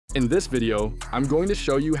In this video, I'm going to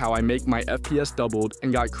show you how I make my FPS doubled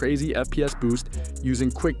and got crazy FPS boost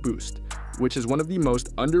using Quick Boost, which is one of the most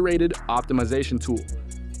underrated optimization tools.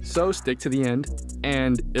 So stick to the end,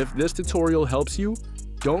 and if this tutorial helps you,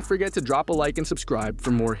 don't forget to drop a like and subscribe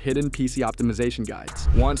for more hidden PC optimization guides.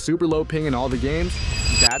 Want super low ping in all the games?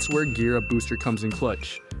 That's where Gear Up Booster comes in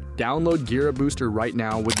clutch. Download Gear Up Booster right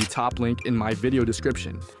now with the top link in my video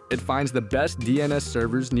description. It finds the best DNS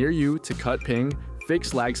servers near you to cut ping,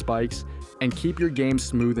 fix lag spikes, and keep your game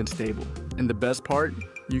smooth and stable. And the best part,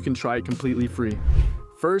 you can try it completely free.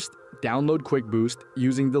 First, download Quick Boost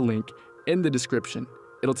using the link in the description.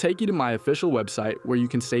 It'll take you to my official website where you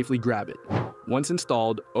can safely grab it. Once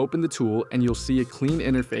installed, open the tool and you'll see a clean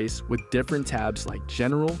interface with different tabs like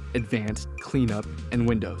General, Advanced, Cleanup, and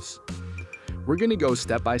Windows. We're gonna go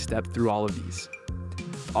step by step through all of these.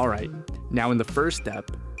 Alright, now in the first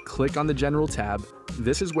step, click on the General tab.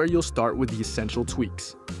 This is where you'll start with the essential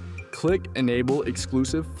tweaks. Click Enable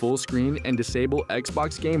Exclusive Full Screen and disable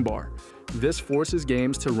Xbox Game Bar. This forces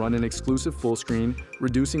games to run an exclusive full screen,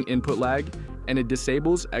 reducing input lag, and it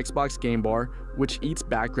disables Xbox Game Bar, which eats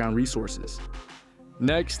background resources.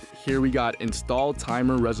 Next, here we got Install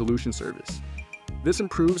Timer Resolution Service. This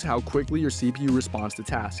improves how quickly your CPU responds to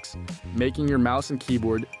tasks, making your mouse and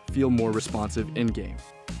keyboard feel more responsive in-game.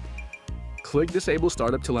 Click Disable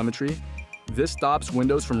Startup Telemetry. This stops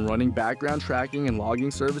Windows from running background tracking and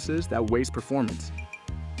logging services that waste performance.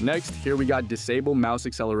 Next, here we got Disable Mouse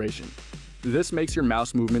Acceleration. This makes your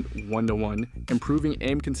mouse movement one-to-one, improving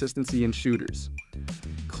aim consistency in shooters.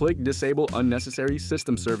 Click Disable Unnecessary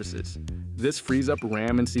System Services. This frees up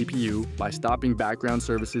RAM and CPU by stopping background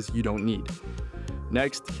services you don't need.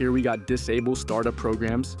 Next, here we got Disable Startup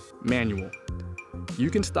Programs Manual. You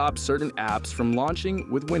can stop certain apps from launching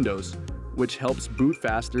with Windows, which helps boot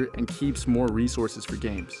faster and keeps more resources for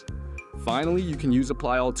games. Finally, you can use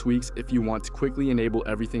Apply All Tweaks if you want to quickly enable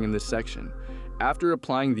everything in this section. After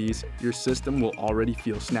applying these, your system will already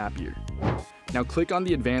feel snappier. Now click on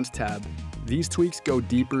the Advanced tab. These tweaks go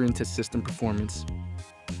deeper into system performance.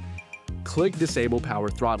 Click Disable Power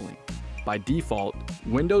Throttling. By default,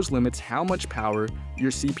 Windows limits how much power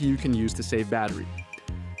your CPU can use to save battery.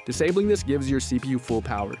 Disabling this gives your CPU full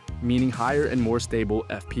power, meaning higher and more stable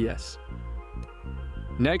FPS.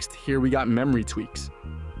 Next, here we got Memory Tweaks.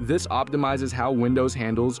 This optimizes how Windows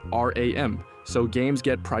handles RAM, so games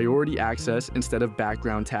get priority access instead of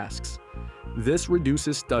background tasks. This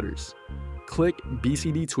reduces stutters. Click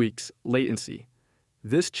BCD Tweaks Latency.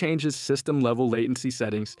 This changes system-level latency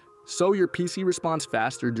settings so your PC responds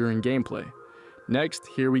faster during gameplay. Next,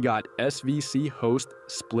 here we got SVC Host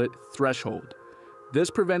Split Threshold. This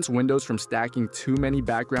prevents Windows from stacking too many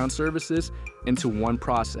background services into one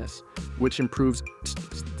process, which improves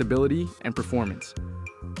stability and performance.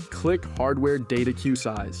 Click Hardware Data Queue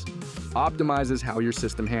Size. Optimizes how your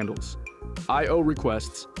system handles I/O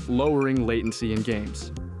requests, lowering latency in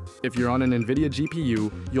games. If you're on an NVIDIA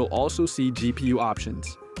GPU, you'll also see GPU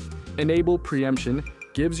options. Enable Preemption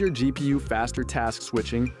gives your GPU faster task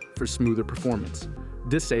switching for smoother performance.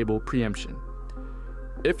 Disable Preemption.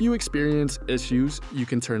 If you experience issues, you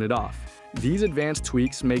can turn it off. These advanced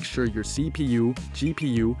tweaks make sure your CPU,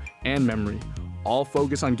 GPU, and memory all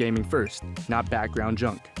focus on gaming first, not background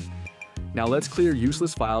junk. Now let's clear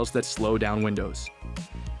useless files that slow down Windows.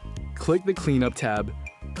 Click the Cleanup tab.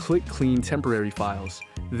 Click Clean Temporary Files.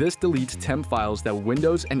 This deletes temp files that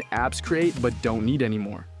Windows and apps create but don't need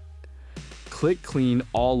anymore. Click Clean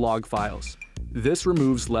All Log Files. This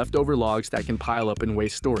removes leftover logs that can pile up and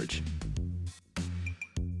waste storage.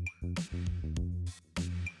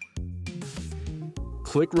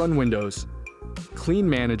 Click Run Windows. Clean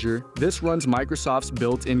Manager. This runs Microsoft's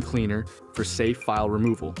built-in cleaner for safe file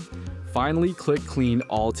removal. Finally, click Clean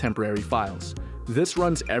All Temporary Files. This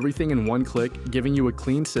runs everything in one click, giving you a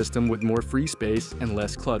clean system with more free space and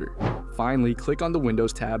less clutter. Finally, click on the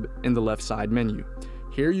Windows tab in the left side menu.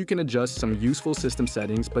 Here you can adjust some useful system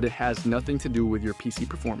settings, but it has nothing to do with your PC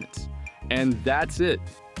performance. And that's it.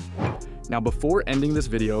 Now before ending this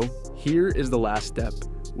video, here is the last step,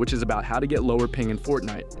 which is about how to get lower ping in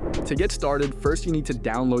Fortnite. To get started, first you need to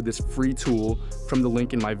download this free tool from the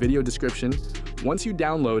link in my video description. Once you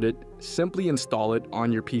download it, simply install it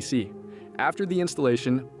on your PC. After the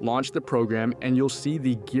installation, launch the program and you'll see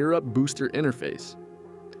the Gear Up Booster interface.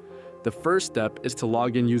 The first step is to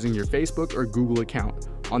log in using your Facebook or Google account.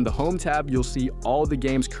 On the Home tab, you'll see all the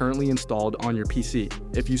games currently installed on your PC.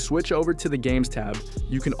 If you switch over to the Games tab,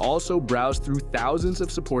 you can also browse through thousands of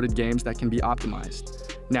supported games that can be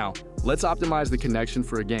optimized. Now, let's optimize the connection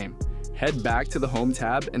for a game. Head back to the Home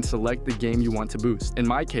tab and select the game you want to boost. In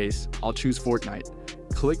my case, I'll choose Fortnite.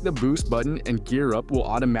 Click the boost button and Gear Up will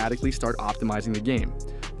automatically start optimizing the game.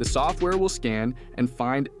 The software will scan and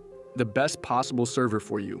find the best possible server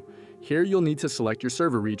for you. Here you'll need to select your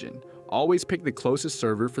server region. Always pick the closest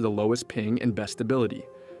server for the lowest ping and best stability.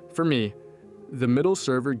 For me, the middle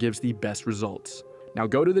server gives the best results. Now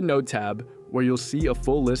go to the Node tab where you'll see a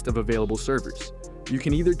full list of available servers. You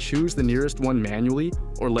can either choose the nearest one manually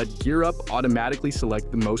or let Gear Up automatically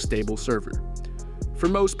select the most stable server. For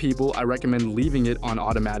most people, I recommend leaving it on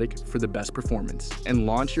automatic for the best performance and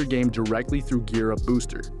launch your game directly through Gear Up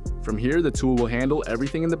Booster. From here, the tool will handle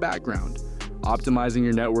everything in the background, optimizing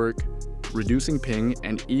your network, reducing ping,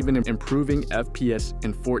 and even improving FPS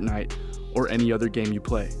in Fortnite or any other game you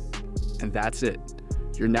play. And that's it.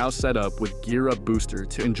 You're now set up with Gear Up Booster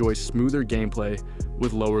to enjoy smoother gameplay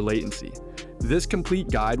with lower latency. This complete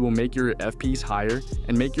guide will make your FPS higher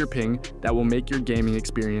and make your ping that will make your gaming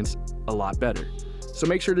experience a lot better. So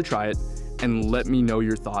make sure to try it and let me know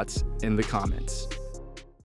your thoughts in the comments.